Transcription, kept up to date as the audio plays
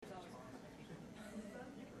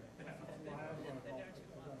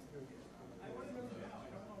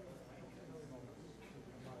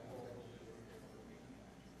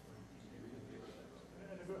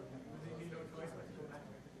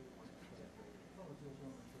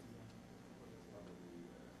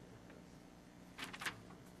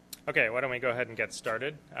Okay, why don't we go ahead and get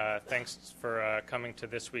started. Thanks for coming to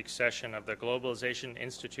this week's session of the Globalization,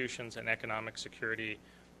 Institutions, and Economic Security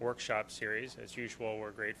Workshop Series. As usual,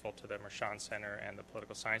 we're grateful to the Mershon Center and the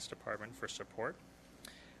Political Science Department for support.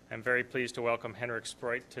 I'm very pleased to welcome Henrik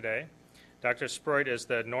Sproit today. Dr. Sproit is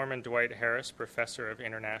the Norman Dwight Harris Professor of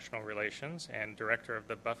International Relations and Director of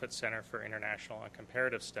the Buffett Center for International and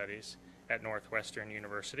Comparative Studies at Northwestern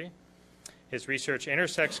University. His research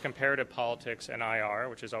intersects comparative politics and IR,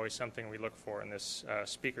 which is always something we look for in this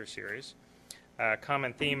speaker series. A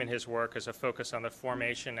common theme in his work is a focus on the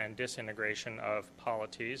formation and disintegration of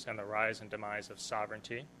polities and the rise and demise of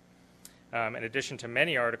sovereignty. In addition to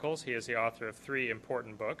many articles, he is the author of 3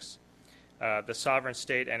 important books, The Sovereign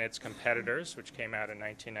State and Its Competitors, which came out in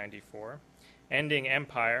 1994, Ending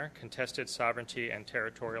Empire, Contested Sovereignty and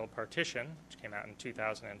Territorial Partition, which came out in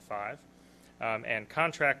 2005, and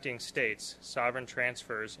Contracting States, Sovereign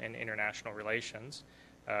Transfers in International Relations,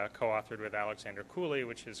 co-authored with Alexander Cooley,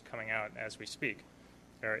 which is coming out as we speak,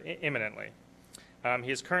 or imminently.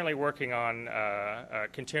 He is currently working on,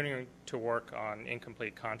 continuing to work on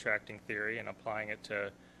incomplete contracting theory and applying it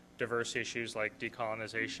to diverse issues like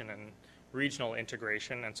decolonization and regional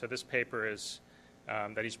integration. And so this paper is,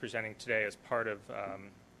 that he's presenting today is part of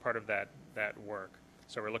that work.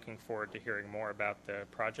 So we're looking forward to hearing more about the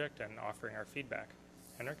project and offering our feedback.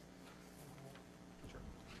 Henrik?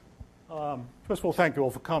 First of all, thank you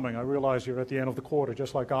all for coming. I realize you're at the end of the quarter,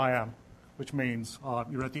 just like I am, which means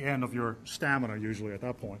you're at the end of your stamina usually at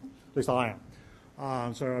that point. At least I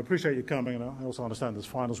am. So I appreciate you coming, and I also understand this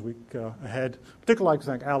finals week ahead. Particularly like to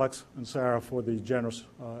thank Alex and Sarah for the generous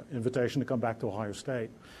invitation to come back to Ohio State.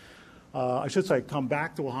 I should say come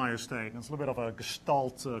back to Ohio State. It's a little bit of a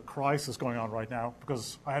gestalt crisis going on right now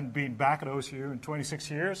because I hadn't been back at OSU in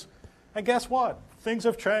 26 years. And guess what? Things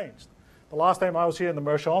have changed. The last time I was here in the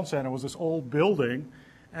Mershon Center was this old building,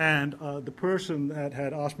 and the person that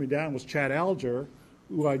had asked me down was Chad Alger,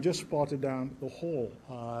 who I just spotted down the hall.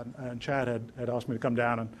 And Chad had asked me to come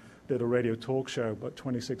down and did a radio talk show about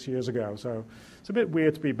 26 years ago. So it's a bit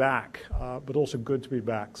weird to be back, but also good to be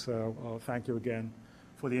back. So thank you again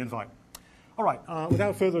for the invite. All right,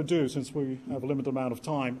 without further ado, since we have a limited amount of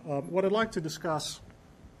time, what I'd like to discuss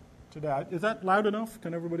today, is that loud enough?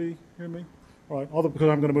 Can everybody hear me? All right, because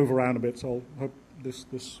I'm going to move around a bit, so I hope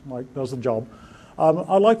this mic does the job.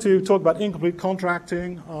 I'd like to talk about incomplete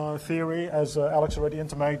contracting theory, as Alex already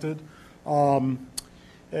intimated.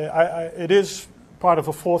 It is part of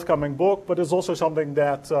a forthcoming book, but it's also something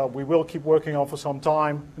that we will keep working on for some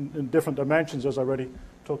time in different dimensions, as I already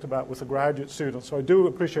talked about with the graduate students. So I do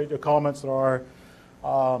appreciate your comments. There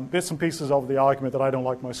are bits and pieces of the argument that I don't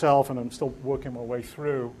like myself, and I'm still working my way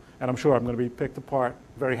through, and I'm sure I'm going to be picked apart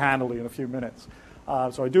very handily in a few minutes.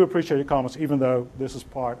 So I do appreciate your comments, even though this is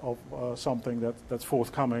part of something that's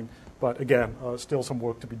forthcoming, but again, still some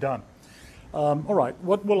work to be done. All right,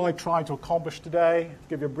 what will I try to accomplish today?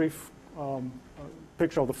 Give you a brief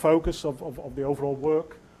picture of the focus of the overall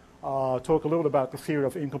work, talk a little about the theory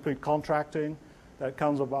of incomplete contracting that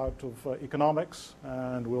comes about of economics,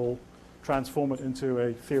 and we'll transform it into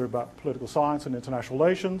a theory about political science and international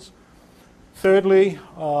relations. Thirdly,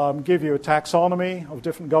 give you a taxonomy of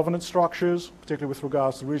different governance structures, particularly with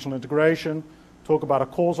regards to regional integration, talk about a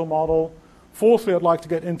causal model. Fourthly, I'd like to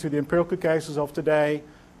get into the empirical cases of today,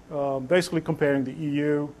 basically comparing the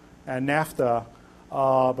EU and NAFTA.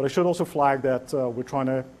 But I should also flag that we're trying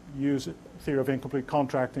to use theory of incomplete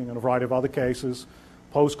contracting in a variety of other cases,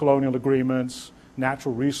 post-colonial agreements,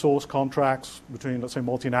 natural resource contracts between, let's say,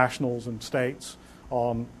 multinationals and states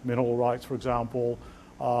on mineral rights, for example,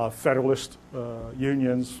 federalist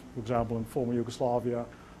unions, for example, in former Yugoslavia,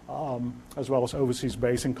 as well as overseas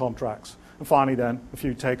basing contracts. And finally, then, a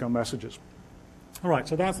few take-home messages. All right,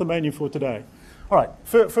 so that's the menu for today. All right,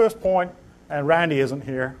 first point, and Randy isn't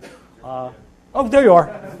here. Oh, there you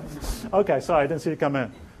are. Okay, sorry, I didn't see you come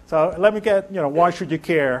in. So let me get, why should you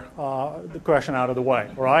care, the question out of the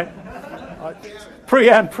way, all right?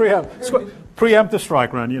 Preempt the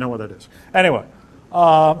strike, Randy, you know what that is. Anyway,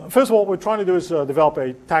 first of all, what we're trying to do is develop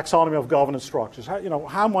a taxonomy of governance structures.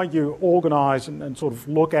 How might you organize and sort of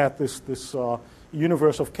look at this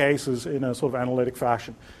universe of cases in a sort of analytic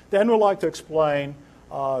fashion? Then we'd like to explain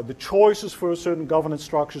the choices for certain governance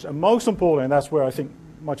structures, and most importantly, and that's where I think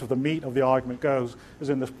much of the meat of the argument goes, is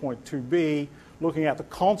in this point 2b, looking at the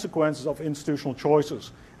consequences of institutional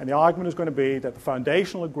choices. And the argument is going to be that the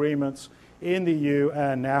foundational agreements in the EU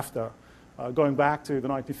and NAFTA, going back to the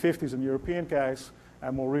 1950s in the European case,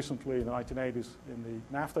 and more recently in the 1980s in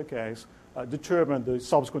the NAFTA case, determined the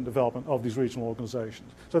subsequent development of these regional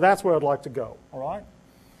organizations. So that's where I'd like to go, all right?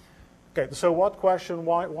 Okay, so what question,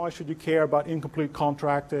 why should you care about incomplete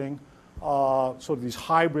contracting, sort of these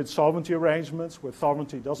hybrid sovereignty arrangements where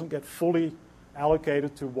sovereignty doesn't get fully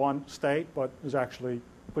allocated to one state but is actually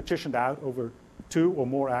partitioned out over two or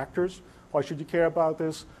more actors? Why should you care about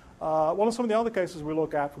this? Well, in some of the other cases we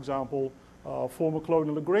look at, for example, former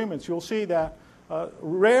colonial agreements, you'll see that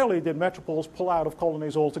rarely did metropoles pull out of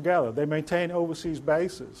colonies altogether. They maintain overseas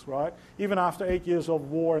bases, right? Even after 8 years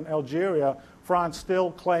of war in Algeria, France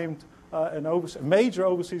still claimed a major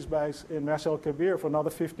overseas base in Mers el Kebir for another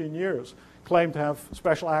 15 years, claimed to have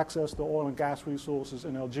special access to oil and gas resources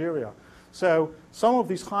in Algeria. So some of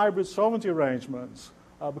these hybrid sovereignty arrangements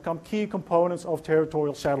become key components of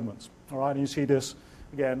territorial settlements. All right, and you see this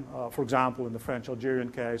again, for example, in the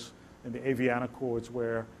French-Algerian case, in the Evian Accords,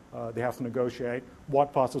 where they have to negotiate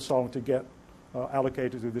what parts of sovereignty get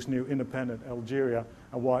allocated to this new independent Algeria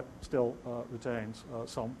and what still retains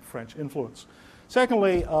some French influence.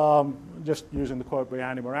 Secondly, just using the quote by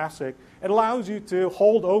Andy Morasic, it allows you to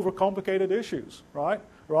hold over complicated issues, right?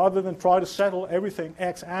 Rather than try to settle everything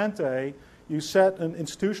ex ante, you set an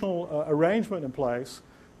institutional arrangement in place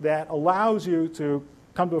that allows you to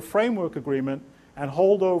come to a framework agreement and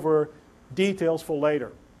hold over details for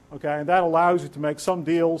later. Okay, and that allows you to make some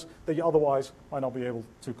deals that you otherwise might not be able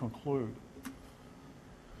to conclude.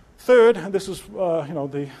 Third, and this is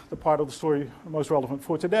the part of the story most relevant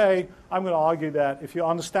for today, I'm going to argue that if you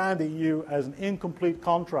understand the EU as an incomplete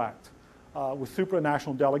contract with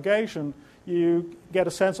supranational delegation, you get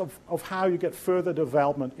a sense of how you get further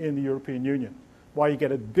development in the European Union, why you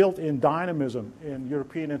get a built-in dynamism in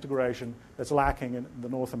European integration that's lacking in the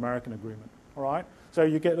North American agreement. All right? So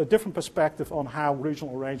you get a different perspective on how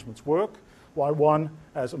regional arrangements work, why one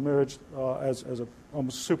has emerged as an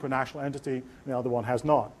almost supranational entity and the other one has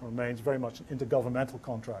not, remains very much an intergovernmental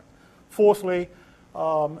contract. Fourthly,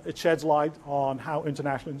 it sheds light on how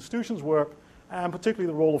international institutions work and particularly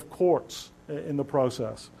the role of courts in the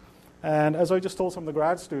process. And as I just told some of the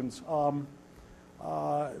grad students, some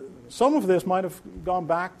of this might have gone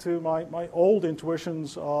back to my old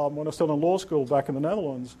intuitions when I was still in law school back in the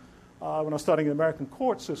Netherlands, when I was studying the American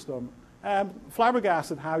court system, and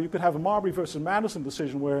flabbergasted how you could have a Marbury versus Madison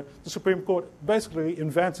decision where the Supreme Court basically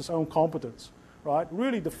invents its own competence, right?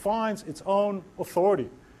 Really defines its own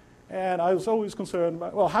authority. And I was always concerned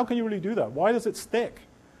about, well, how can you really do that? Why does it stick?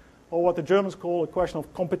 Or what the Germans call a question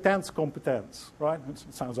of competence, right?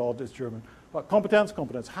 It sounds odd, it's German. But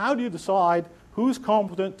competence. How do you decide who's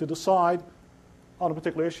competent to decide on a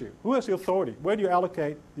particular issue? Who has the authority? Where do you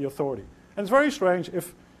allocate the authority? And it's very strange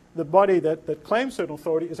if the body that claims certain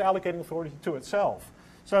authority is allocating authority to itself.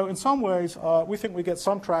 So in some ways, we think we get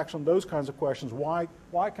some traction on those kinds of questions. Why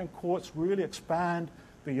can courts really expand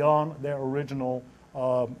beyond their original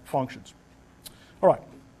functions? All right.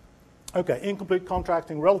 Okay, incomplete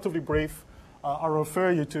contracting, relatively brief. I'll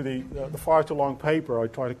refer you to the far too long paper I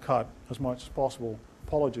try to cut as much as possible.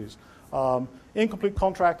 Apologies. Incomplete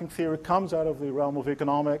contracting theory comes out of the realm of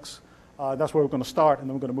economics. That's where we're going to start, and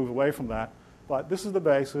then we're going to move away from that. But this is the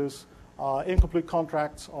basis. Incomplete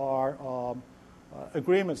contracts are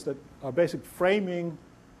agreements that are basic framing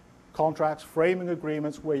contracts, framing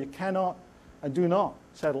agreements where you cannot and do not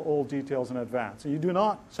settle all details in advance. And you do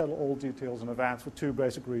not settle all details in advance for two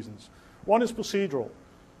basic reasons. One is procedural.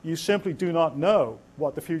 You simply do not know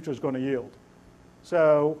what the future is going to yield.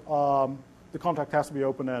 So the contract has to be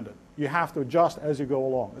open-ended. You have to adjust as you go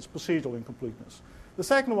along. It's procedural incompleteness. The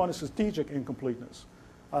second one is strategic incompleteness.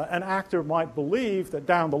 An actor might believe that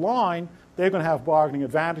down the line they're going to have bargaining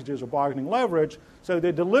advantages or bargaining leverage, so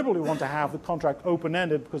they deliberately want to have the contract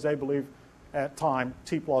open-ended because they believe at time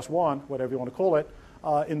T+1, whatever you want to call it,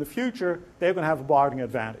 in the future they're going to have a bargaining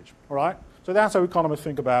advantage. All right? So that's how economists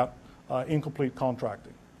think about incomplete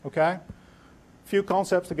contracting. Okay? A few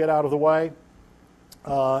concepts to get out of the way.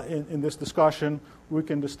 In this discussion, we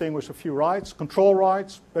can distinguish a few rights. Control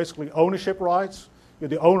rights, basically ownership rights. You're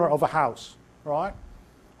the owner of a house, right?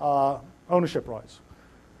 Ownership rights.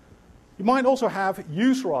 You might also have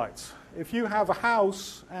use rights. If you have a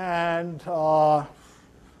house and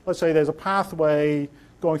let's say there's a pathway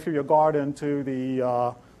going through your garden to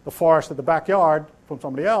the forest at the backyard from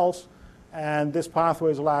somebody else, and this pathway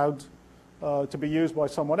is allowed to be used by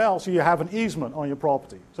someone else, so you have an easement on your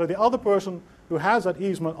property. So the other person who has that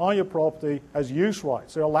easement on your property has use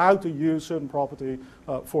rights. They're allowed to use certain property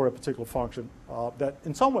for a particular function that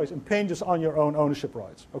in some ways impinges on your own ownership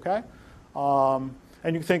rights. Okay? And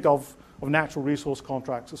you can think of natural resource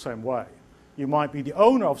contracts the same way. You might be the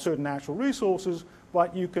owner of certain natural resources,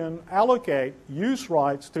 but you can allocate use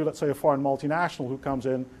rights to, let's say, a foreign multinational who comes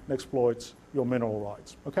in and exploits your mineral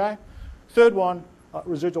rights. Okay? Third one,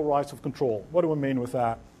 residual rights of control. What do we mean with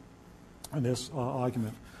that? in this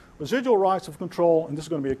argument. Residual rights of control, and this is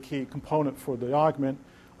going to be a key component for the argument,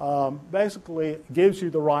 basically gives you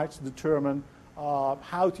the right to determine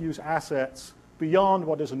how to use assets beyond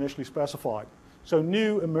what is initially specified. So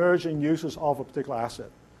new emerging uses of a particular asset.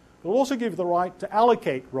 It will also give you the right to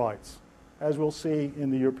allocate rights, as we'll see in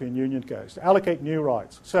the European Union case, to allocate new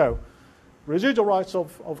rights. So residual rights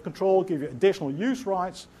of control give you additional use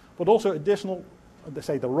rights, but also additional, they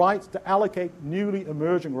say, the right to allocate newly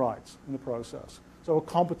emerging rights in the process. So a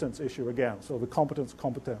competence issue again. So the competence,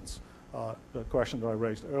 the question that I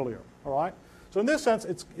raised earlier. All right. So in this sense,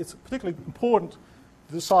 it's particularly important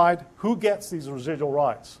to decide who gets these residual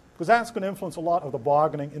rights, because that's going to influence a lot of the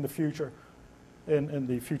bargaining in the future, in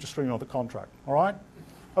the future stream of the contract. All right.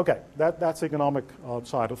 Okay, that's the economic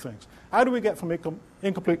side of things. How do we get from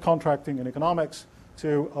incomplete contracting in economics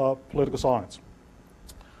to political science?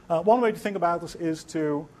 One way to think about this is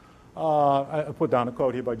to, I put down a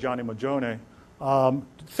quote here by Gianni Magione,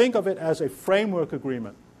 think of it as a framework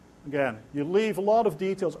agreement. Again, you leave a lot of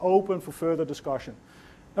details open for further discussion.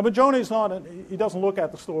 Now, Magione is not, he doesn't look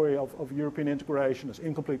at the story of European integration as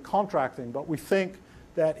incomplete contracting, but we think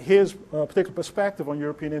that his particular perspective on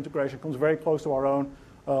European integration comes very close to our own,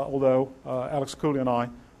 although Alex Cooley and I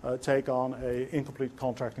take on an incomplete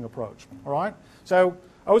contracting approach. All right? So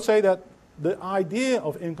I would say that the idea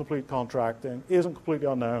of incomplete contracting isn't completely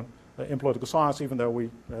unknown in political science, even though we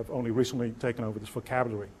have only recently taken over this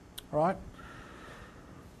vocabulary. All right?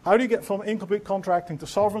 How do you get from incomplete contracting to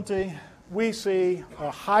sovereignty? We see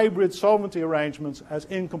hybrid sovereignty arrangements as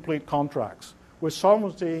incomplete contracts, where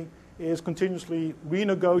sovereignty is continuously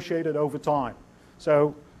renegotiated over time.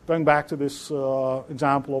 So going back to this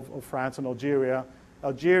example of France and Algeria,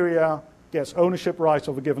 Algeria gets ownership rights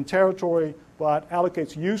of a given territory, but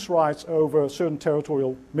allocates use rights over certain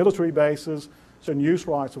territorial military bases, certain use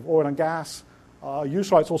rights of oil and gas,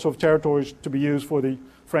 use rights also of territories to be used for the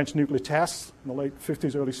French nuclear tests in the late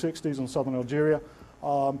 50s, early 60s in southern Algeria.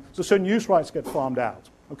 So certain use rights get farmed out.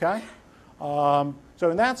 Okay? So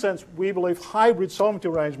in that sense, we believe hybrid sovereignty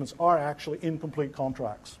arrangements are actually incomplete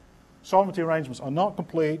contracts. Sovereignty arrangements are not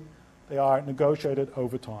complete. They are negotiated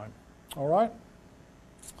over time. All right?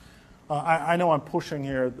 I know I'm pushing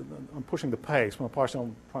here. I'm pushing the pace. I'm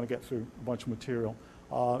trying to get through a bunch of material.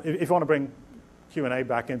 If you want to bring Q&A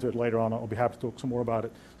back into it later on, I'll be happy to talk some more about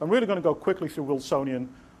it. So I'm really going to go quickly through Williamsonian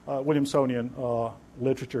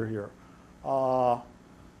literature here. For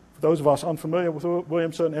those of us unfamiliar with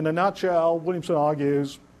Williamson, in a nutshell, Williamson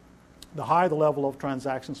argues the higher the level of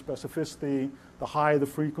transaction specificity, the higher the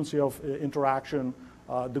frequency of interaction,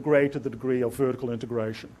 the greater the degree of vertical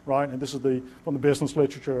integration, right? And this is from the business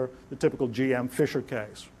literature, the typical GM Fisher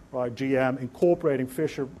case, right? GM incorporating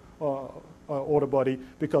Fisher auto body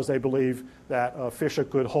because they believe that Fisher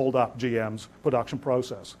could hold up GM's production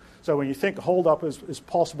process. So when you think hold up is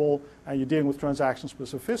possible and you're dealing with transaction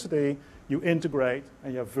specificity, you integrate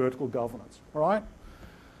and you have vertical governance, all right?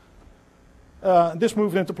 This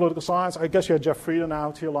moved into political science. I guess you had Jeff Frieden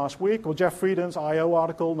out here last week. Well, Jeff Frieden's I.O.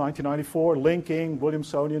 article, 1994, linking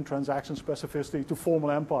Williamsonian transaction specificity to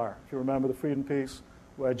formal empire. If you remember the Frieden piece,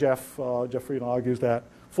 where Jeff Frieden argues that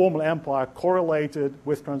formal empire correlated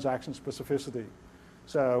with transaction specificity.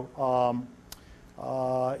 So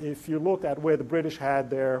if you look at where the British had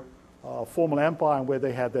their formal empire and where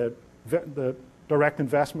they had the direct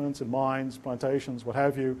investments in mines, plantations, what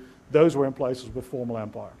have you, those were in places with formal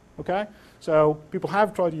empire. Okay? So people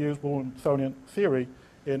have tried to use Williamsonian theory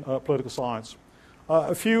in political science.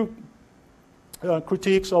 A few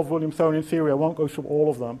critiques of Williamsonian theory. I won't go through all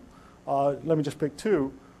of them. Let me just pick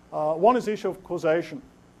two. One is the issue of causation.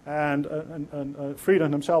 And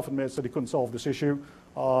Frieden himself admits that he couldn't solve this issue.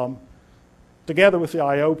 Together with the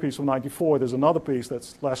I.O. piece of 94, there's another piece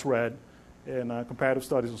that's less read in comparative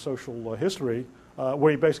studies and social history,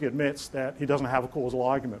 where he basically admits that he doesn't have a causal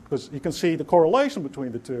argument, because he can see the correlation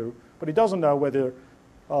between the two, but he doesn't know whether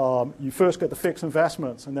you first get the fixed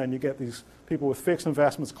investments and then you get these people with fixed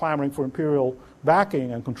investments clamoring for imperial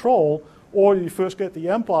backing and control, or you first get the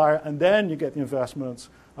empire and then you get the investments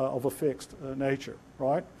of a fixed nature,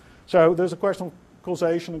 right? So there's a question of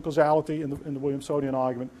causation and causality in the Williamsonian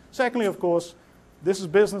argument. Secondly, of course, this is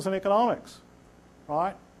business and economics,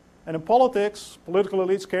 right? And in politics, political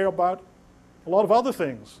elites care about a lot of other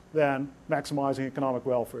things than maximizing economic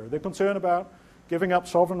welfare. They're concerned about giving up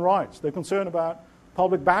sovereign rights. They're concerned about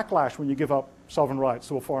public backlash when you give up sovereign rights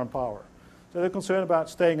to a foreign power. So they're concerned about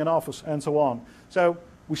staying in office and so on. So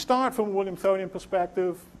we start from a Williamsonian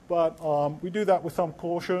perspective, but we do that with some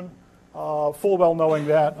caution, full well knowing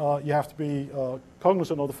that you have to be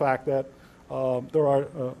cognizant of the fact that there are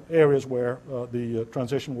areas where the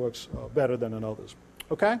transition works better than in others.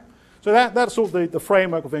 Okay? So that's sort of the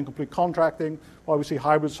framework of incomplete contracting, why we see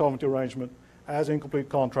hybrid sovereignty arrangement as incomplete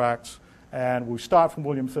contracts. And we start from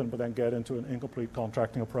William Finn, but then get into an incomplete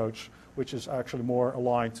contracting approach, which is actually more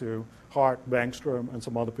aligned to Hart, Bengstrom, and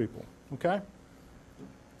some other people. Okay?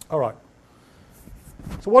 All right.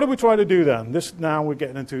 So what do we try to do then? Now we're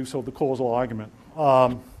getting into sort of the causal argument.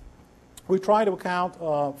 We try to account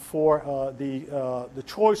for the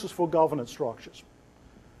choices for governance structures.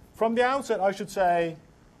 From the outset, I should say,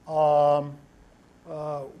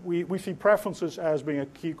 we see preferences as being a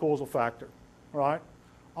key causal factor, right?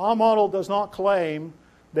 Our model does not claim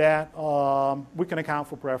that we can account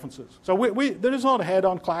for preferences. So there is not a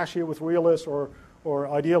head-on clash here with realists or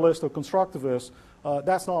idealists or constructivists.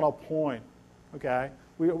 That's not our point, okay?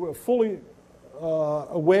 We're fully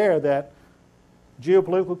aware that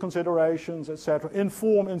geopolitical considerations, etc.,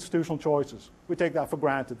 inform institutional choices. We take that for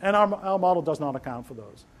granted. And our model does not account for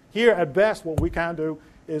those. Here, at best, what we can do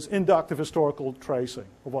is inductive historical tracing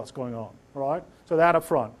of what's going on, all right? So that up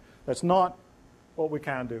front. That's not what we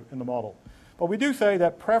can do in the model. But we do say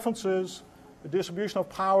that preferences, the distribution of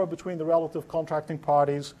power between the relative contracting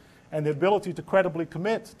parties, and the ability to credibly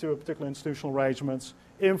commit to a particular institutional arrangements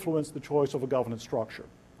influence the choice of a governance structure,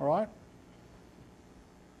 all right?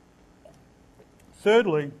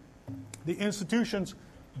 Thirdly, the institutions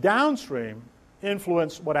downstream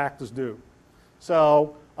influence what actors do.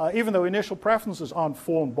 So even though initial preferences aren't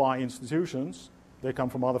formed by institutions, they come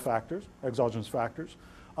from other factors, exogenous factors,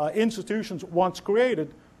 institutions, once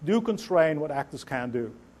created, do constrain what actors can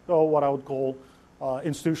do. So what I would call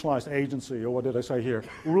institutionalized agency, or what did I say here?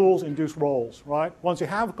 Rules induce roles, right? Once you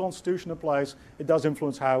have a constitution in place, it does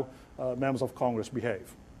influence how members of Congress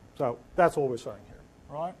behave. So that's all we're saying here,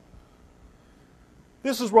 all right?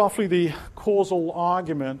 This is roughly the causal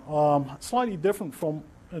argument, slightly different from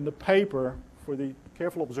in the paper for the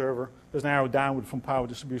careful observer. There's narrowed downward from power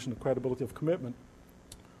distribution to credibility of commitment.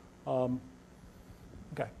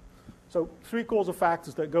 Okay, so three causal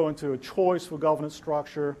factors that go into a choice for governance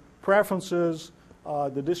structure: preferences,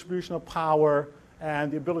 the distribution of power,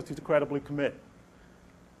 and the ability to credibly commit.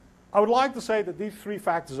 I would like to say that these three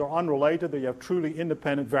factors are unrelated, that you have truly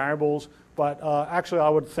independent variables, but actually I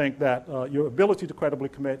would think that your ability to credibly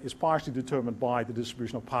commit is partially determined by the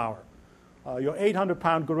distribution of power. Your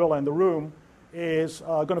 800-pound gorilla in the room is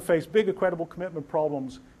going to face bigger credible commitment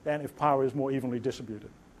problems than if power is more evenly distributed.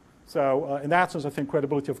 So in that sense, I think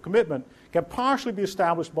credibility of commitment can partially be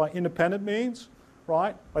established by independent means,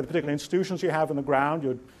 right? By the particular institutions you have on the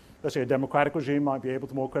ground. Let's say a democratic regime might be able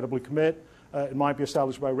to more credibly commit. It might be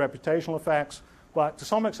established by reputational effects. But to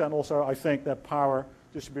some extent also, I think that power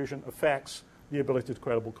distribution affects the ability to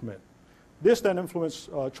credibly commit. This then influences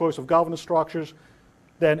choice of governance structures.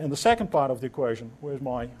 Then in the second part of the equation, where's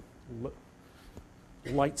my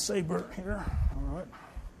lightsaber here? All right.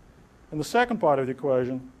 In the second part of the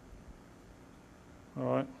equation, all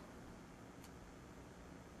right.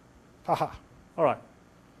 Haha. All right.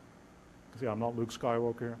 See, I'm not Luke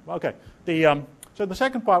Skywalker here. Okay. So in the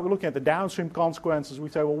second part, we're looking at the downstream consequences. We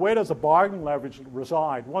say, well, where does the bargaining leverage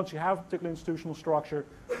reside? Once you have a particular institutional structure,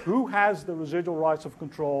 who has the residual rights of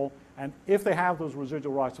control? And if they have those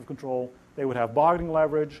residual rights of control, they would have bargaining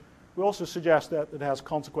leverage. We also suggest that it has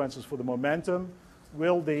consequences for the momentum.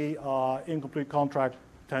 Will the incomplete contract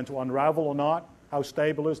tend to unravel or not? How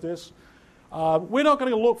stable is this? We're not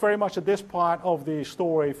going to look very much at this part of the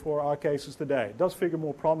story for our cases today. It does figure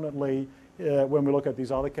more prominently when we look at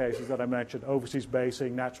these other cases that I mentioned, overseas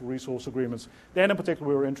basing, natural resource agreements. Then in particular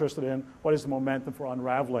we were interested in what is the momentum for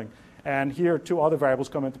unraveling. And here two other variables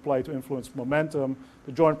come into play to influence momentum.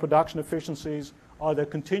 The joint production efficiencies. Are there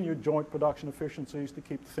continued joint production efficiencies to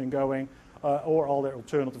keep the thing going? Or are there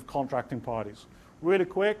alternative contracting parties? Really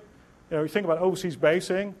quick, you think about overseas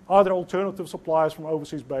basing. Are there alternative suppliers from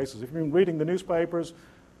overseas bases? If you've been reading the newspapers,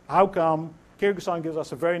 how come Kyrgyzstan gives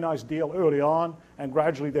us a very nice deal early on, and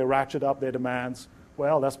gradually they ratchet up their demands?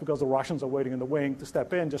 Well, that's because the Russians are waiting in the wing to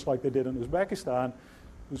step in, just like they did in Uzbekistan.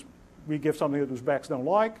 We give something that Uzbeks don't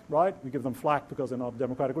like, right? We give them flack because they're not a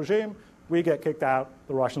democratic regime. We get kicked out,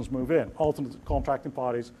 the Russians move in. Alternate contracting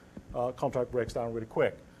parties, contract breaks down really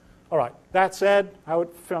quick. All right, that said, how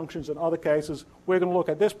it functions in other cases, we're going to look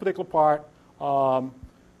at this particular part,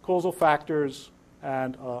 causal factors,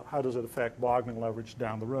 and how does it affect bargaining leverage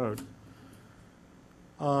down the road.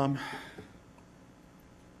 Am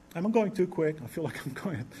I going too quick? I feel like I'm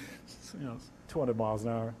going at 200 miles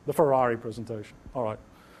an hour. The Ferrari presentation. All right.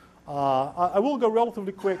 I will go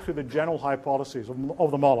relatively quick through the general hypotheses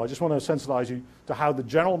of the model. I just want to sensitize you to how the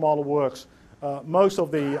general model works. Most of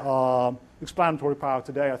the explanatory power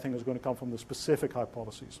today, I think, is going to come from the specific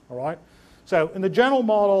hypotheses. All right. So in the general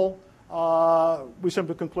model, we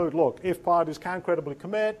simply conclude, look, if parties can credibly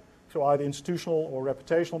commit through either institutional or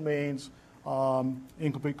reputational means,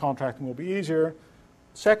 incomplete contracting will be easier.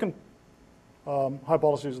 Second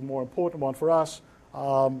hypothesis is the more important one for us.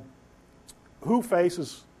 Who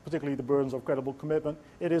faces particularly the burdens of credible commitment?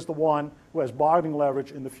 It is the one who has bargaining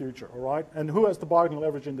leverage in the future, all right? And who has the bargaining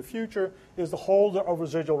leverage in the future is the holder of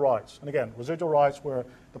residual rights. And again, residual rights were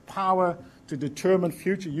the power to determine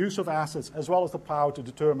future use of assets as well as the power to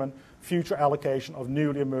determine future allocation of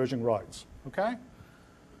newly emerging rights, okay?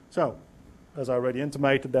 So, as I already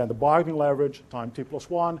intimated, then the bargaining leverage, time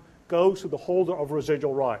T+1, goes to the holder of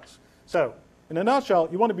residual rights. So, in a nutshell,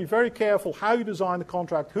 you want to be very careful how you design the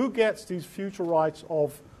contract, who gets these future rights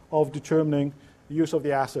of determining the use of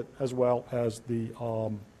the asset as well as the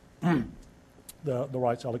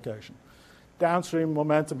rights allocation. Downstream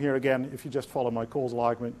momentum here again, if you just follow my causal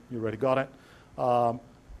argument, you already got it.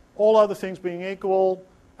 All other things being equal,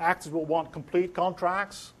 actors will want complete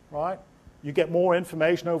contracts, right? You get more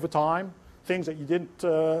information over time, things that you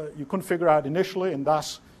couldn't figure out initially, and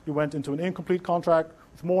thus you went into an incomplete contract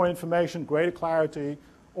with more information, greater clarity,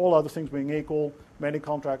 all other things being equal. Many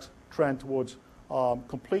contracts trend towards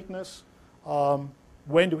completeness.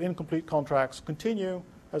 When do incomplete contracts continue?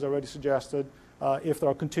 As I already suggested, if there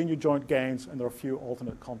are continued joint gains and there are few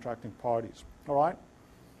alternate contracting parties. All right?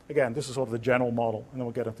 Again, this is sort of the general model, and then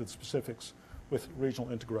we'll get into the specifics with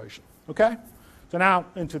regional integration. Okay? So now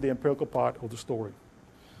into the empirical part of the story.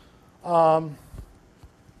 We're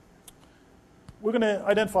going to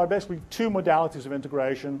identify basically two modalities of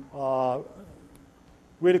integration.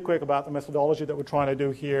 Really quick about the methodology that we're trying to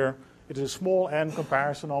do here. It is a small n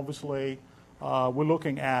comparison, obviously. We're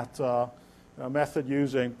looking at a method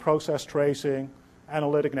using process tracing,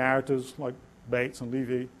 analytic narratives like Bates and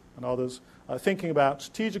Levy and others, thinking about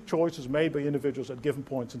strategic choices made by individuals at given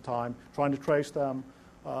points in time, trying to trace them.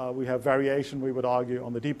 We have variation, we would argue,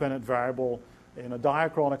 on the dependent variable in a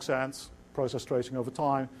diachronic sense, process tracing over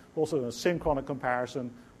time, also in a synchronic comparison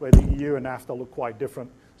where the EU and NAFTA look quite different,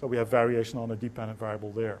 so we have variation on a dependent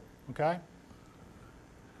variable there. Okay?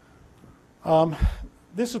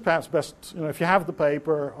 This is perhaps best, if you have the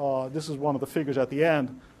paper, this is one of the figures at the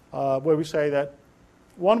end, where we say that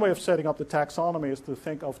one way of setting up the taxonomy is to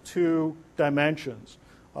think of two dimensions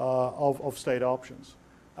of state options.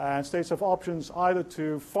 And states have options either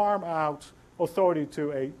to farm out authority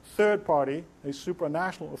to a third party, a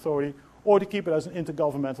supranational authority, or to keep it as an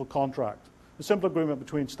intergovernmental contract, a simple agreement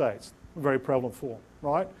between states, a very prevalent form,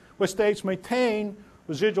 right? Where states maintain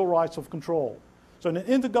residual rights of control. So in an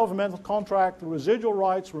intergovernmental contract, the residual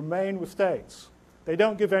rights remain with states. They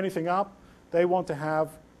don't give anything up. They want to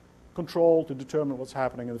have control to determine what's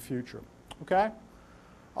happening in the future. Okay?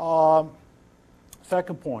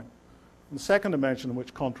 Second point, the second dimension in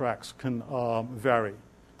which contracts can vary.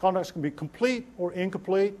 Contracts can be complete or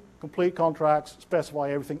incomplete. Complete contracts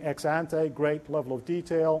specify everything ex ante, great level of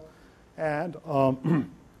detail, and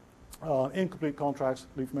incomplete contracts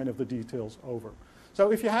leave many of the details over.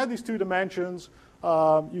 So if you had these two dimensions,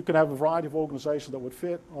 you can have a variety of organizations that would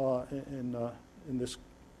fit in this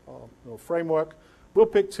framework. We'll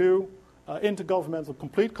pick two. Intergovernmental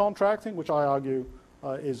complete contracting, which I argue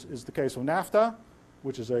is the case of NAFTA,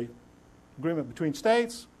 which is an agreement between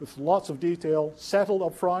states with lots of detail settled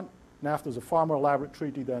up front. NAFTA is a far more elaborate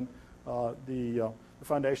treaty than the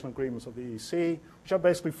foundational agreements of the EEC, which are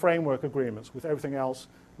basically framework agreements with everything else,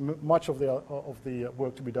 much of the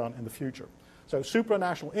work to be done in the future. So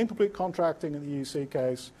supranational incomplete contracting in the EEC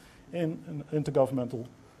case, in intergovernmental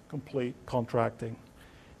complete contracting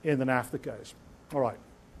in the NAFTA case. All right.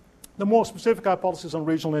 The more specific hypothesis on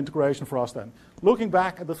regional integration for us then. Looking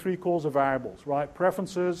back at the three causal variables, right?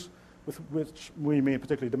 Preferences, with which we mean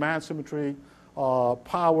particularly demand symmetry,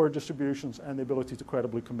 power distributions, and the ability to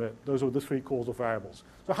credibly commit. Those are the three causal variables.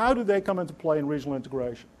 So how do they come into play in regional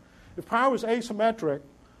integration? If power is asymmetric,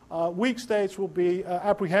 weak states will be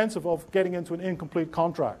apprehensive of getting into an incomplete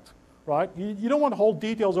contract, right? You don't want to hold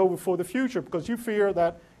details over for the future because you fear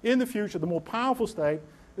that in the future the more powerful state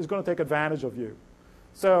is going to take advantage of you.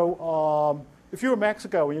 So if you're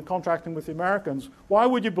Mexico and you're contracting with the Americans, why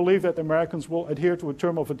would you believe that the Americans will adhere to a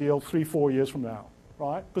term of a deal 3-4 years from now,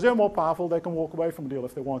 right? Because they're more powerful, they can walk away from a deal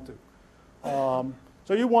if they want to.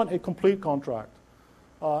 So you want a complete contract,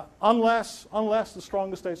 unless the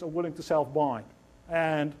stronger states are willing to self-bind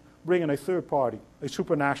and bring in a third party, a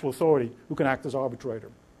supranational authority who can act as arbitrator.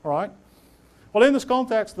 All right? Well, in this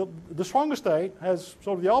context, the stronger state has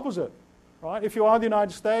sort of the opposite. Right? If you are the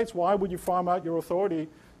United States, why would you farm out your authority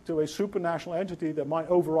to a supranational entity that might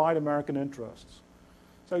override American interests?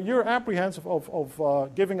 So you're apprehensive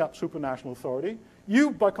of giving up supranational authority. You,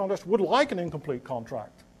 by contrast, would like an incomplete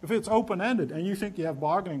contract. If it's open-ended and you think you have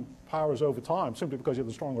bargaining powers over time simply because you're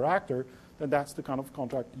the stronger actor, then that's the kind of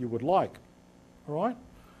contract you would like. All right?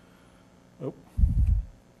 Oh.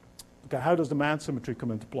 Okay, how does demand symmetry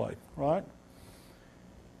come into play? Right?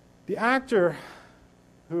 The actor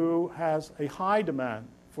who has a high demand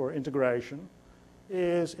for integration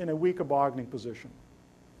is in a weaker bargaining position.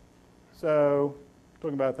 So,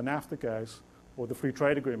 talking about the NAFTA case, or the Free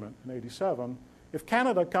Trade Agreement in 1987, if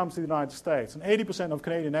Canada comes to the United States and 80% of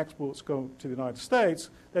Canadian exports go to the United States,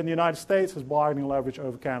 then the United States has bargaining leverage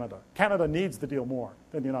over Canada. Canada needs the deal more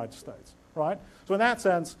than the United States, right? So in that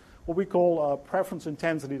sense, what we call preference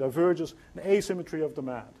intensity diverges an asymmetry of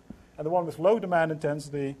demand. And the one with low demand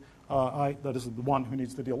intensity, that is the one who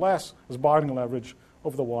needs the deal less, has bargaining leverage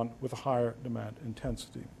over the one with a higher demand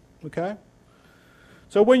intensity. Okay?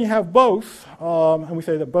 So when you have both, and we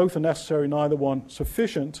say that both are necessary, neither one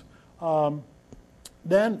sufficient,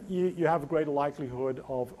 then you have a greater likelihood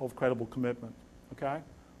of credible commitment, okay?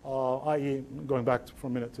 I.e., going back for a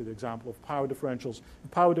minute to the example of power differentials. If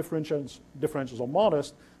power differentials are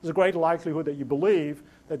modest, there's a greater likelihood that you believe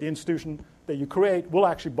that the institution that you create will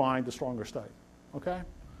actually bind the stronger state, okay?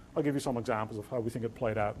 I'll give you some examples of how we think it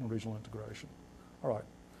played out in regional integration. All right.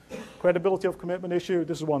 Credibility of commitment issue,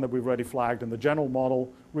 this is one that we've already flagged in the general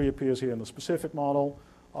model, reappears here in the specific model.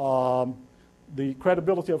 The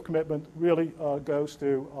credibility of commitment really goes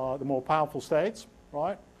to the more powerful states,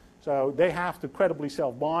 right? So they have to credibly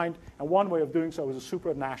self-bind, and one way of doing so is a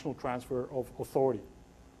supranational transfer of authority,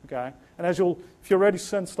 okay? And if you're already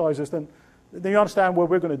sensitized this, then you understand where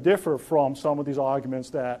we're going to differ from some of these arguments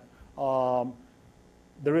that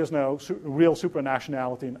there is no real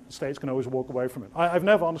supranationality and states can always walk away from it. I've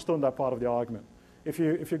never understood that part of the argument. If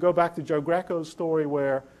you go back to Joe Greco's story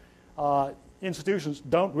where institutions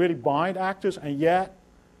don't really bind actors, and yet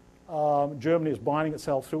Germany is binding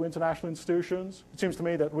itself through international institutions. It seems to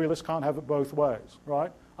me that realists can't have it both ways,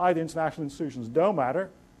 right? Either international institutions don't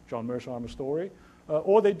matter, John Mersheimer's story,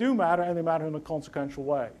 or they do matter, and they matter in a consequential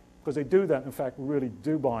way, because they do that, in fact, really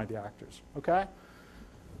do bind the actors, okay?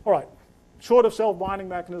 All right. Short of self-binding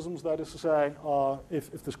mechanisms, that is to say,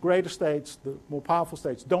 if the greater states, the more powerful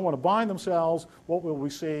states, don't want to bind themselves, what will we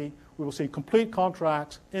see? We will see complete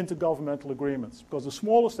contracts, intergovernmental agreements, because the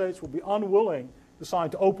smaller states will be unwilling to sign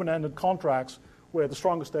to open-ended contracts where the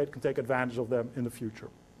stronger state can take advantage of them in the future.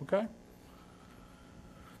 Okay?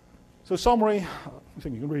 So summary, I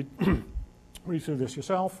think you can read through this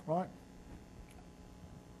yourself, right?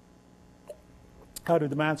 How do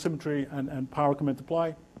demand symmetry and power come into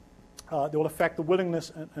play? They will affect the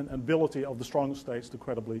willingness and ability of the stronger states to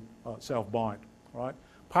credibly self-bind. Right?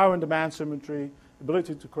 Power and demand symmetry,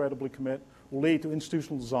 ability to credibly commit, will lead to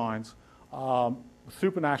institutional designs,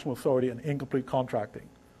 supranational authority, and incomplete contracting.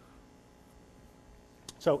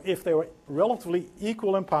 So if they were relatively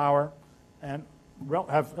equal in power and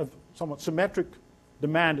have somewhat symmetric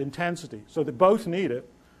demand intensity, so they both need it,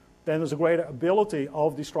 then there's a greater ability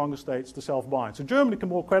of the stronger states to self-bind. So Germany can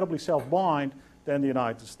more credibly self-bind than the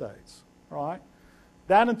United States, right?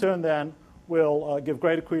 That in turn then will give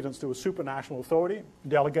greater credence to a supranational authority,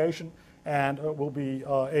 delegation, and will be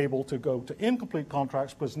able to go to incomplete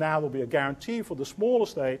contracts because now there'll be a guarantee for the smaller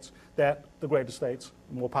states that the greater states,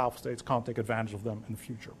 the more powerful states, can't take advantage of them in the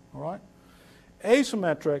future, all right?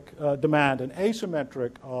 Asymmetric demand and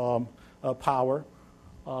asymmetric power,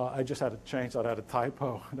 I just had to change that, I had a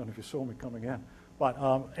typo, I don't know if you saw me coming in. But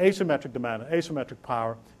asymmetric demand and asymmetric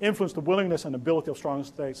power influence the willingness and ability of stronger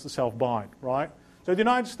states to self-bind, right? So the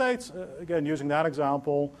United States, again, using that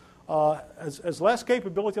example, has less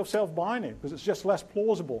capability of self-binding because it's just less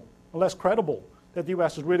plausible and less credible that the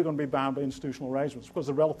U.S. is really going to be bound by institutional arrangements because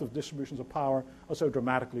the relative distributions of power are so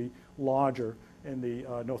dramatically larger in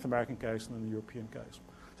the North American case than in the European case.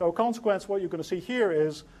 So a consequence, what you're going to see here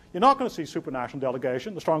is you're not going to see supranational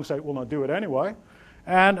delegation. The strong state will not do it anyway.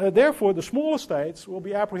 And therefore, the smaller states will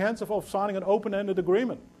be apprehensive of signing an open-ended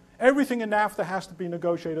agreement. Everything in NAFTA has to be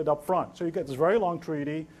negotiated up front. So you get this very long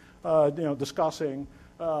treaty, discussing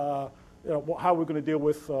how we're going to deal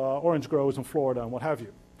with orange groves in Florida and what have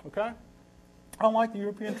you. Okay? Unlike the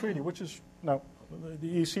European treaty, which is,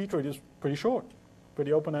 the EC treaty is pretty short,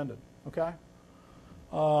 pretty open-ended. Okay?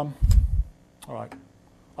 All right.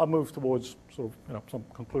 I'll move towards sort of some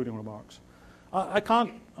concluding remarks.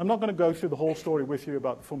 I'm not going to go through the whole story with you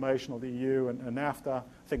about the formation of the EU and NAFTA. I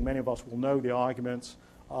think many of us will know the arguments.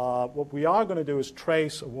 What we are going to do is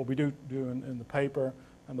trace, or what we do in the paper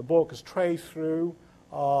and the book, is trace through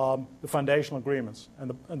the foundational agreements.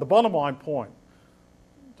 And the bottom line point,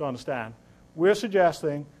 to understand, we're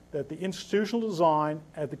suggesting that the institutional design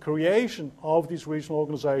at the creation of these regional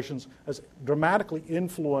organizations has dramatically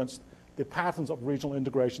influenced the patterns of regional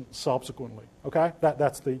integration subsequently. Okay,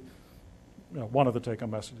 that's the one of the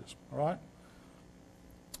take-home messages. All right.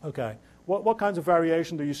 Okay. What kinds of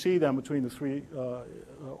variation do you see then between the three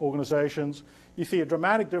organizations? You see a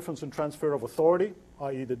dramatic difference in transfer of authority,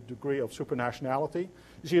 i.e. the degree of supranationality.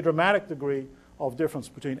 You see a dramatic degree of difference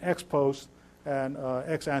between ex post and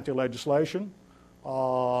ex ante legislation.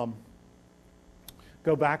 Go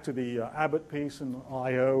back to the Abbott piece in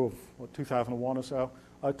I.O. of 2001 or so.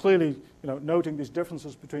 Clearly, noting these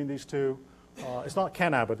differences between these two. It's not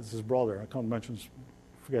Ken Abbott, it's his brother. I can't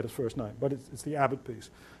forget his first name, but it's the Abbott piece.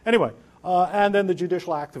 Anyway, and then the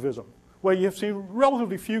judicial activism, where you've seen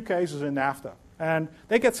relatively few cases in NAFTA, and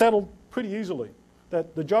they get settled pretty easily.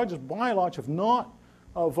 That the judges, by and large, have not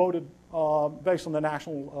voted based on the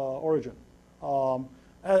national origin,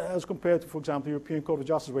 as compared to, for example, the European Court of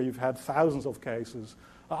Justice, where you've had thousands of cases.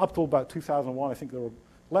 Up till about 2001, I think there were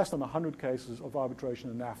less than 100 cases of arbitration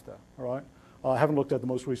in NAFTA. All right. I haven't looked at the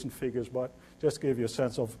most recent figures, but just to give you a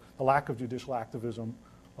sense of the lack of judicial activism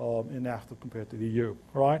in NAFTA compared to the EU.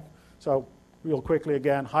 All right? So real quickly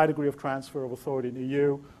again, high degree of transfer of authority in the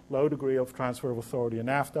EU, low degree of transfer of authority in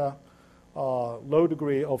NAFTA, low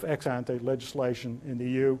degree of ex-ante legislation in the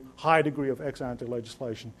EU, high degree of ex-ante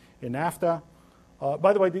legislation in NAFTA.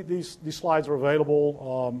 By the way, these slides are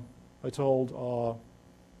available. I told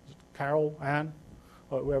Carol, Ann,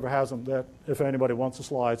 whoever has them, that if anybody wants the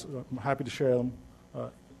slides, I'm happy to share them.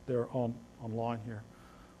 They're online here.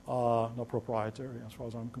 Not proprietary as far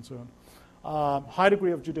as I'm concerned. High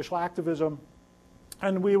degree of judicial activism.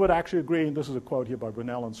 And we would actually agree, and this is a quote here by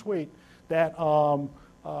Brunel and Sweet, that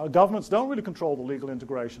governments don't really control the legal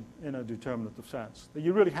integration in a determinative sense. That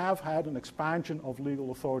you really have had an expansion of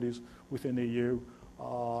legal authorities within the EU,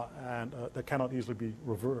 and that cannot easily be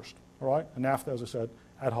reversed. All right? And NAFTA, as I said,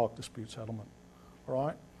 ad hoc dispute settlement.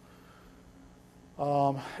 All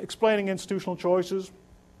right? Explaining institutional choices.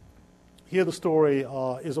 Here the story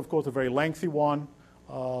is, of course, a very lengthy one.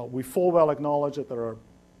 We full well acknowledge that there are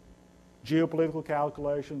geopolitical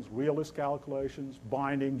calculations, realist calculations,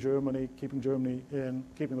 binding Germany, keeping Germany in,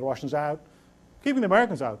 keeping the Russians out, keeping the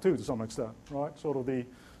Americans out, too, to some extent, right? Sort of the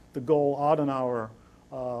goal Adenauer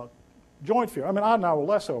joint fear. I mean, Adenauer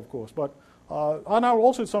less so, of course, but Adenauer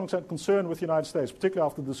also, to some extent, concerned with the United States, particularly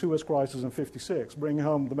after the Suez Crisis in '56, bringing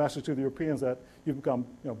home the message to the Europeans that you've become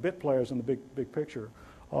bit players in the big picture.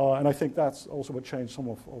 And I think that's also what changed some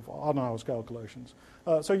of Adenauer's calculations.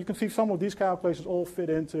 So you can see some of these calculations all fit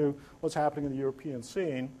into what's happening in the European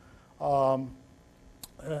scene. And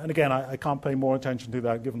again, I can't pay more attention to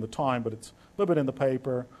that given the time, but it's a little bit in the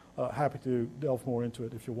paper. Happy to delve more into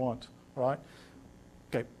it if you want. All right?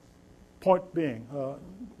 Okay. Point being,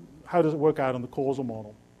 how does it work out in the causal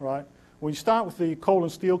model? Right? When you start with the coal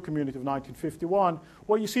and steel community of 1951,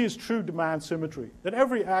 what you see is true demand symmetry, that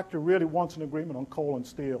every actor really wants an agreement on coal and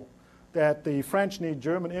steel, that the French need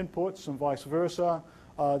German inputs and vice versa.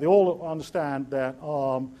 They all understand that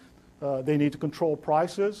they need to control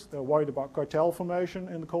prices. They're worried about cartel formation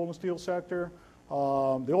in the coal and steel sector. They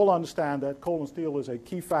all understand that coal and steel is a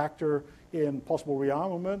key factor in possible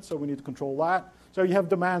rearmament, so we need to control that. So you have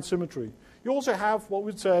demand symmetry. You also have what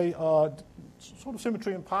we'd say sort of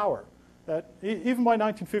symmetry in power. That even by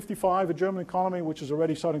 1955, the German economy, which is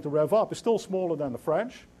already starting to rev up, is still smaller than the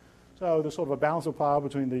French. So there's sort of a balance of power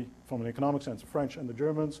between from an economic sense, the French and the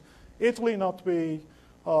Germans. Italy not to be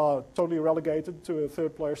totally relegated to a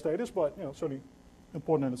third-player status, but certainly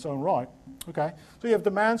important in its own right. Okay, so you have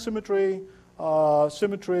demand symmetry,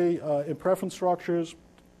 symmetry in preference structures,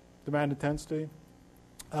 demand intensity,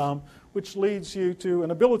 which leads you to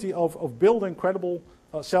an ability of building credible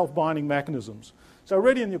self-binding mechanisms. So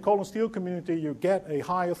already in your coal and steel community, you get a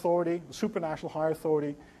high authority, a supranational high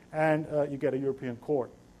authority, and you get a European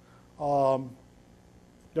court.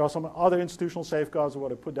 There are some other institutional safeguards of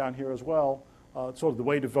what I put down here as well. Sort of the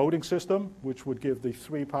weighted voting system, which would give the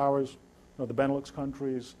three powers, the Benelux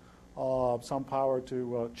countries, some power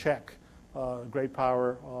to check great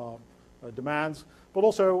power demands, but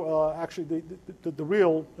also actually the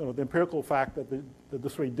real, the empirical fact that the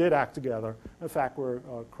three did act together, in fact, were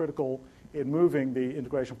critical in moving the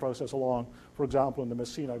integration process along, for example, in the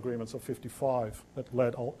Messina agreements of '55 that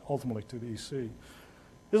led ultimately to the EC.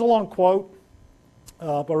 There's a long quote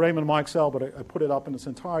by Raymond Mikesell, but I put it up in its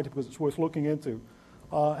entirety because it's worth looking into.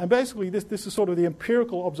 And basically, this is sort of the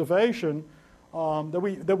empirical observation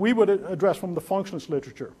that we would address from the functionalist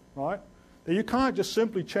literature, right? That you can't just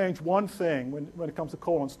simply change one thing when it comes to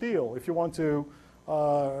coal and steel. If you want to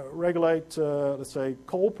regulate, let's say,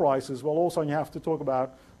 coal prices, well, also you have to talk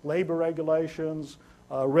about labor regulations,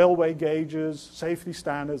 railway gauges, safety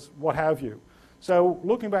standards, what have you. So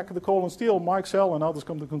looking back at the coal and steel, Mike Sell and others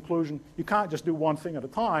come to the conclusion you can't just do one thing at a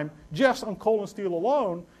time. Just on coal and steel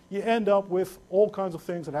alone, you end up with all kinds of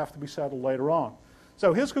things that have to be settled later on.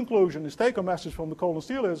 So his conclusion, his take-home message from the coal and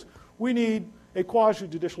steel is we need a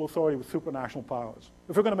quasi-judicial authority with supranational powers.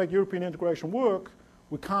 If we're going to make European integration work,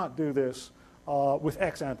 we can't do this with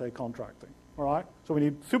ex-ante contracting. All right? So we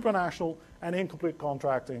need supranational and incomplete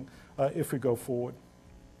contracting if we go forward.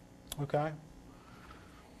 Okay?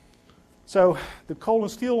 So the coal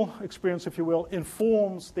and steel experience, if you will,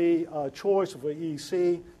 informs the choice of the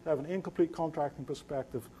EEC to have an incomplete contracting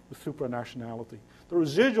perspective with supranationality. The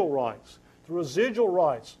residual rights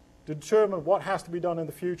to determine what has to be done in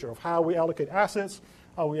the future, of how we allocate assets,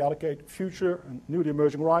 how we allocate future and newly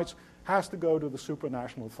emerging rights, has to go to the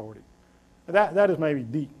supranational authority. And that is maybe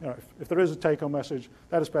the, if there is a take-home message,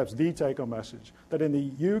 that is perhaps the take-home message, that in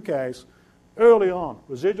the UK's early on,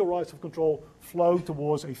 residual rights of control flow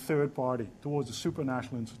towards a third party, towards a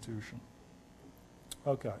supranational institution.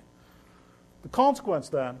 Okay. The consequence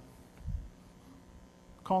then,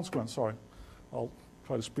 I'll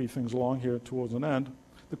try to speed things along here towards an end.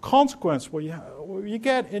 The consequence what you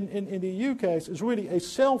get in the UK is really a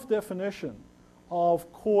self-definition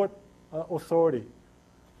of court authority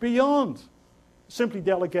beyond simply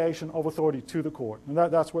delegation of authority to the court. And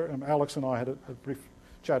that's where Alex and I had a brief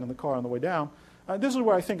chat in the car on the way down. This is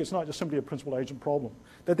where I think it's not just simply a principal agent problem.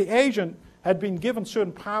 That the agent had been given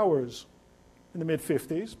certain powers in the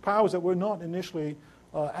mid-50s, powers that were not initially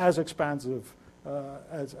as expansive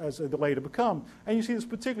as they later become. And you see this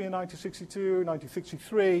particularly in 1962,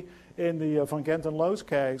 1963, in the Van Gent and Loos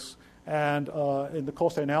case, and in the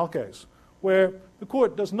Costain case, where the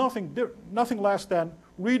court does nothing less than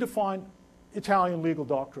redefine Italian legal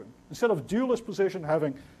doctrine. Instead of dualist position,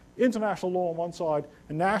 having international law on one side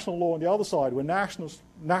and national law on the other side, where national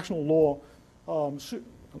law,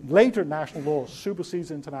 later national law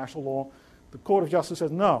supersedes international law, the Court of Justice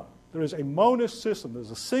says no. There is a monist system.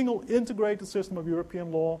 There's a single integrated system of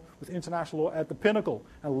European law with international law at the pinnacle.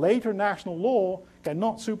 And later national law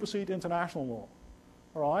cannot supersede international law.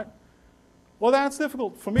 All right? Well, that's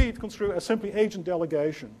difficult for me to construe as simply agent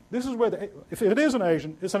delegation. This is where, if it is an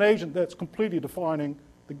agent, it's an agent that's completely defining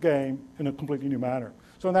the game in a completely new manner.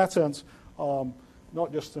 So in that sense,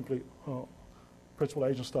 not just simply principal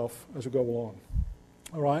agent stuff as we go along.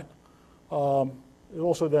 All right? It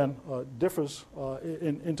also then differs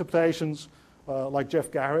in interpretations like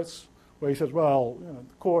Jeff Garrett's, where he says, well,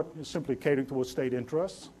 the court is simply catering towards state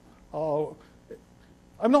interests.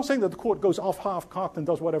 I'm not saying that the court goes off half-cocked and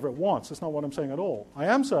does whatever it wants. That's not what I'm saying at all. I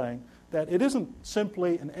am saying that it isn't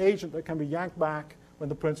simply an agent that can be yanked back when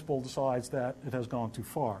the principal decides that it has gone too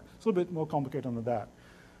far. It's a little bit more complicated than that.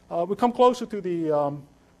 We come closer to the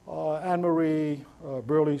Anne-Marie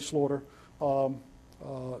Burley Slaughter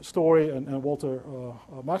story and Walter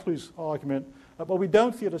Matley's argument, but we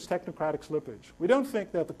don't see it as technocratic slippage. We don't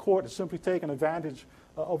think that the court has simply taken advantage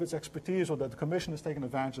of its expertise or that the commission has taken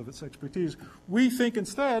advantage of its expertise. We think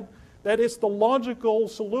instead that it's the logical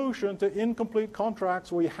solution to incomplete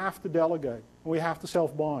contracts where you have to delegate, where you have to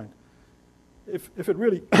self-bind. If it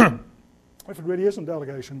really isn't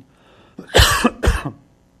delegation,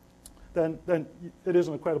 then it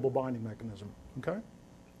isn't a credible binding mechanism. Okay?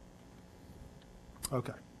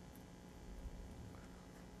 Okay.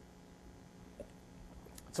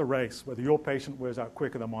 It's a race, whether your patient wears out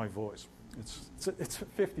quicker than my voice. It's a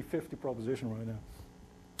 50-50 proposition right now.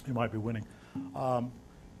 You might be winning.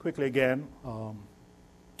 Quickly again,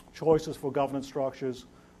 choices for governance structures.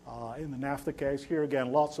 In the NAFTA case, here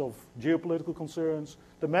again, lots of geopolitical concerns,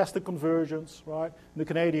 domestic convergence, right? In the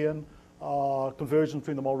Canadian, convergence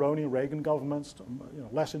between the Mulroney and Reagan governments,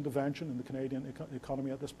 less intervention in the Canadian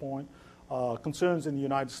economy at this point. Concerns in the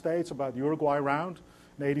United States about the Uruguay round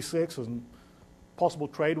in '86 and possible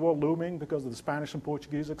trade war looming because of the Spanish and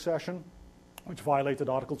Portuguese accession, which violated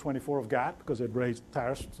Article 24 of GATT because it raised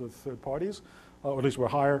tariffs to third parties, or at least were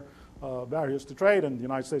higher barriers to trade, and the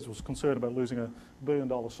United States was concerned about losing $1 billion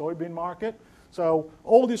soybean market. So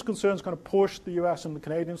all of these concerns kind of pushed the U.S. and the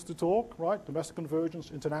Canadians to talk, right? Domestic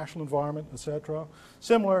convergence, international environment, etc.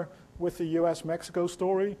 Similar with the U.S.-Mexico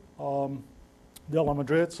story. De la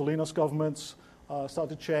Madrid, Salinas governments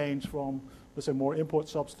started to change from, let's say, more import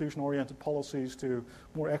substitution-oriented policies to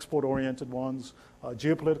more export-oriented ones.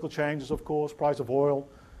 Geopolitical changes, of course. Price of oil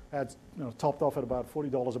had topped off at about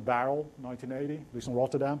 $40 a barrel in 1980, at least in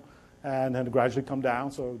Rotterdam, and then gradually come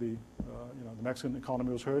down. So the Mexican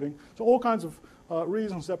economy was hurting. So all kinds of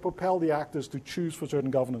reasons that propel the actors to choose for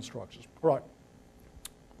certain governance structures. Right.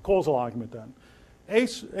 Causal argument then.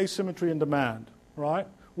 Asymmetry in demand. Right.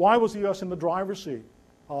 Why was the U.S. in the driver's seat?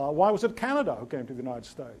 Why was it Canada who came to the United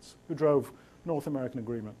States, who drove North American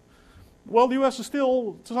agreement. Well, the U.S. is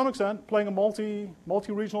still, to some extent, playing a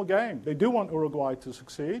multi-regional game. They do want Uruguay to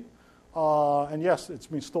succeed. And yes, it's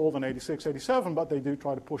been stalled in 86, 87, but they do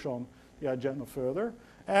try to push on the agenda further.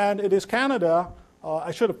 And it is Canada.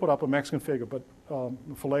 I should have put up a Mexican figure but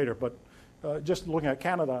for later, but just looking at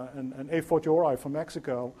Canada and a fortiori from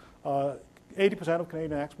Mexico, 80% of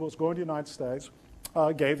Canadian exports going to the United States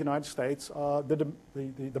gave the United States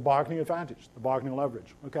the bargaining advantage, the bargaining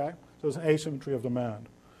leverage. Okay, so there's an asymmetry of demand.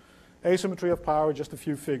 Asymmetry of power, just a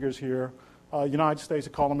few figures here. United States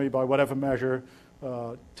economy, by whatever measure,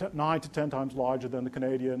 9 to 10 times larger than the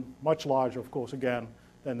Canadian, much larger, of course, again,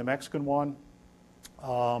 than the Mexican one.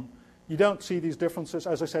 You don't see these differences.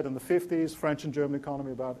 As I said, in the 50s, French and German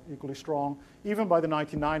economy about equally strong. Even by the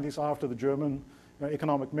 1990s, after the German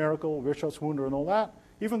economic miracle, Wirtschaftswunder and all that,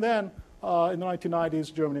 even then, in the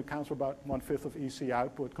 1990s, Germany accounts for about 1/5 of EC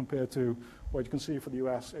output compared to what you can see for the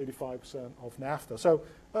US, 85% of NAFTA. So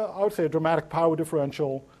I would say a dramatic power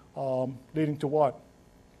differential leading to what?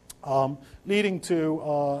 Leading to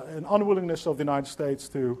an unwillingness of the United States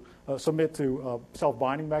to submit to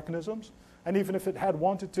self-binding mechanisms. And even if it had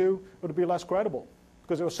wanted to, it would be less credible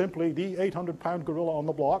because it was simply the 800-pound gorilla on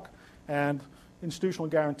the block, and institutional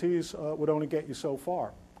guarantees would only get you so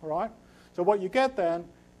far. All right? So what you get then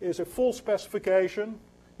is a full specification.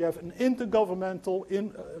 You have an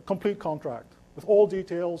intergovernmental, complete contract with all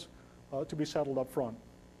details to be settled up front.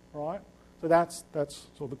 All right? So that's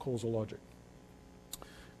sort of the causal logic.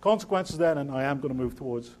 Consequences then, and I am going to move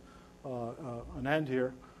towards an end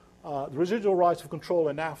here. The residual rights of control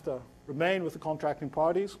in NAFTA remain with the contracting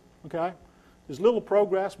parties. Okay, there's little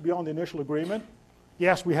progress beyond the initial agreement.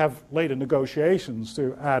 Yes, we have later negotiations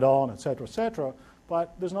to add on, et cetera,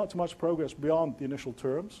 but there's not too much progress beyond the initial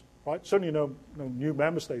terms. Right? Certainly no new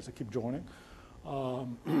member states that keep joining,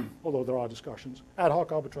 although there are discussions. Ad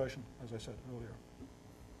hoc arbitration, as I said earlier.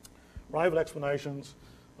 Rival explanations.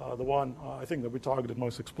 The one I think that we targeted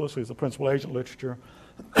most explicitly is the principal agent literature.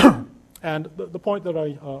 And the point that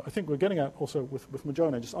I think we're getting at also with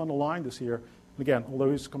Majone, I just underlined this here, and again,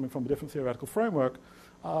 although he's coming from a different theoretical framework,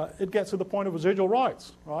 it gets to the point of residual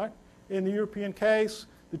rights, right? In the European case,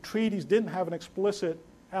 the treaties didn't have an explicit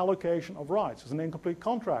allocation of rights. It's an incomplete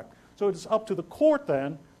contract. So it's up to the court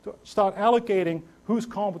then to start allocating who's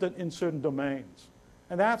competent in certain domains.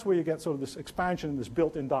 And that's where you get sort of this expansion, this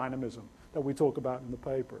built-in dynamism that we talk about in the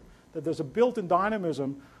paper. That there's a built-in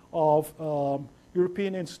dynamism of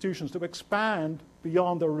European institutions to expand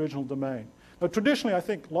beyond their original domain. Now, traditionally, I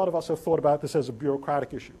think a lot of us have thought about this as a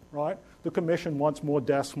bureaucratic issue, right? The Commission wants more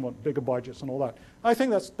desks, wants bigger budgets, and all that. I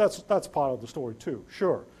think that's part of the story too,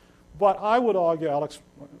 sure. But I would argue, Alex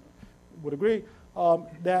would agree,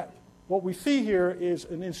 that what we see here is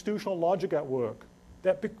an institutional logic at work.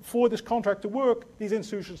 That for this contract to work, these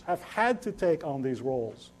institutions have had to take on these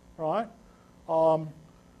roles, right?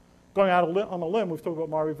 Going out on a limb, we've talked about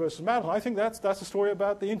Marbury versus Madison. I think that's a story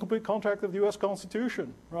about the incomplete contract of the U.S.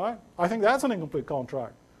 Constitution, right? I think that's an incomplete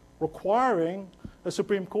contract, requiring the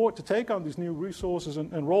Supreme Court to take on these new resources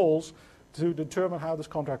and roles to determine how this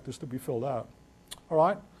contract is to be filled out. All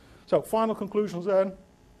right? So final conclusions then.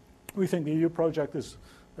 We think the EU project is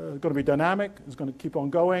going to be dynamic, is going to keep on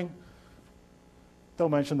going.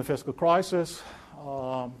 Don't mention the fiscal crisis.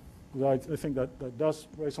 I think that does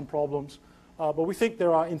raise some problems. But we think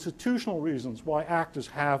there are institutional reasons why actors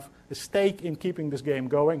have a stake in keeping this game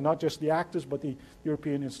going, not just the actors, but the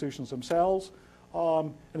European institutions themselves.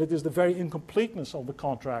 And it is the very incompleteness of the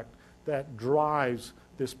contract that drives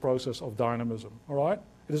this process of dynamism. All right?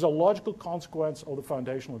 It is a logical consequence of the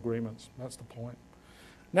foundational agreements. That's the point.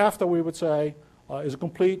 NAFTA, we would say, is a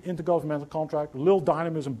complete intergovernmental contract with little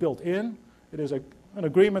dynamism built in. It is an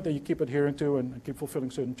agreement that you keep adhering to and keep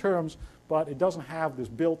fulfilling certain terms, but it doesn't have this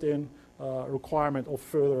built-in requirement of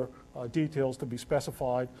further details to be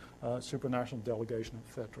specified, supranational delegation,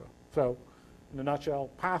 etc. So, in a nutshell,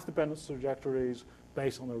 path dependence trajectories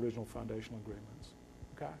based on the original foundational agreements.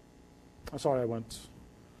 Okay? I'm sorry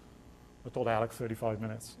I told Alex 35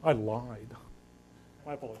 minutes. I lied.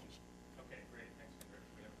 My apologies.